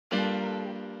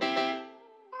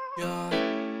Quiran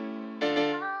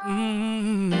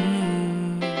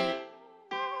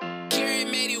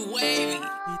made it wavy.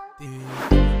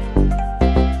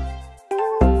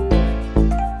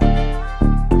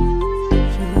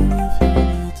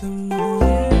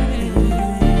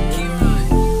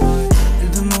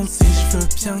 Elle demande si je veux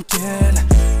bien qu'elle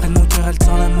prenne mon cœur, elle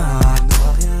tend la main.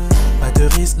 Pas de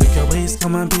risque, le cœur brise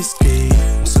comme un biscuit.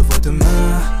 On se voit demain.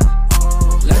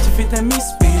 Là tu fais ta miss,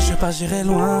 oui, je pars, j'irai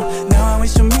loin. Now I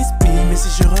wish you miss me, mais si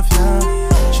je reviendrai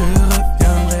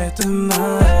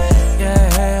demain.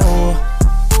 Yeah, oh.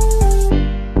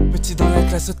 Petit dans la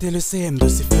classe, sauter le CM2,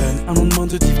 c'est fun. Un monde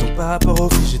de div, donc par rapport aux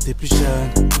filles, j'étais plus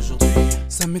jeune. Aujourd'hui,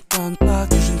 ça m'étonne pas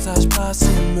que je ne sache pas si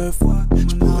elle me voit.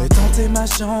 Je pourrais tenter ma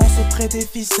chance auprès des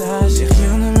visages. Et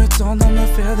rien ne me tente à me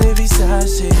faire des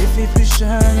visages. Et les filles plus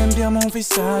jeunes aiment bien mon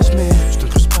visage, mais je te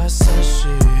touche pas,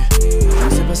 sachez.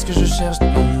 C'est pas ce que je cherche,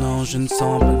 non, je ne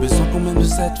sens pas le besoin qu'on m'aime de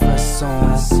cette façon.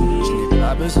 Je n'ai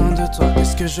pas besoin de toi,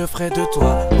 qu'est-ce que je ferais de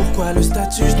toi? Pourquoi le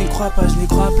statut, je n'y crois pas, je n'y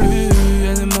crois plus.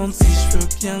 Elle demande si je veux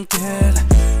bien qu'elle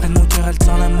prenne mon cœur, elle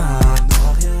tend la main.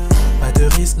 Pas de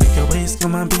risque, le cœur brise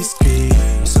comme un biscuit.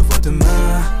 On se voit demain.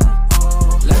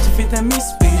 Là tu fais ta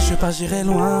miss, oui, je pars, j'irai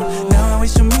loin. Now I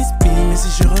wish you miss me, mais si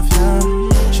je reviendrai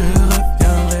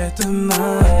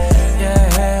demain.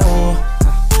 Yeah, oh.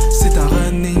 C'est un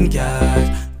running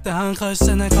gag. T'as un crush,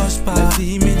 ça n'accroche pas. La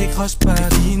vie mais décroche pas. La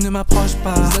vie ne m'approche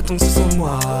pas. Attends que ce soit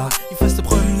moi. Il fasse le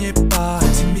premier pas.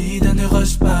 Timide, elle ne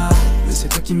rush pas. Mais c'est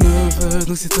toi qui me veux,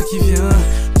 donc c'est toi qui viens.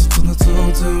 Tu tournes autour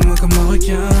de moi comme un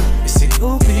requin. Et c'est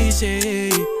obligé.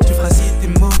 Tu feras si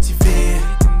t'es motivé.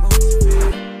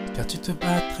 Car tu te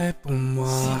battrais pour moi.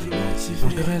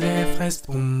 J'enverrai les fraises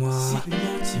pour moi.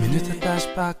 Mais ne t'attache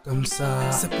pas comme ça.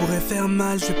 Ça pourrait faire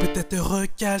mal, je vais peut-être te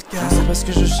recalquer. C'est pas ce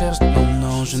que je cherche,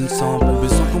 non, je ne sens pas le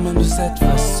besoin qu'on m'aime de cette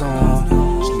façon.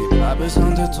 Je n'ai pas besoin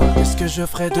de toi, qu'est-ce que je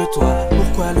ferais de toi?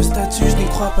 Pourquoi le statut, je n'y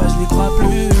crois pas, je n'y crois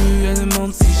plus. Elle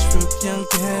demande si je veux bien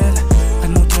qu'elle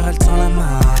prenne mon cœur, elle tend la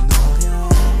main.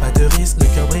 Pas de risque, le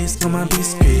cœur brise comme un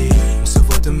biscuit. On se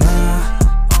voit demain.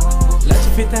 Là tu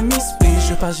fais ta miss, oui,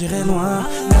 je pars, j'irai loin.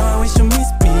 Now I wish you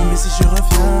miss me, mais si je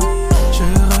reviendrai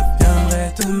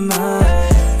demain.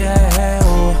 Yeah.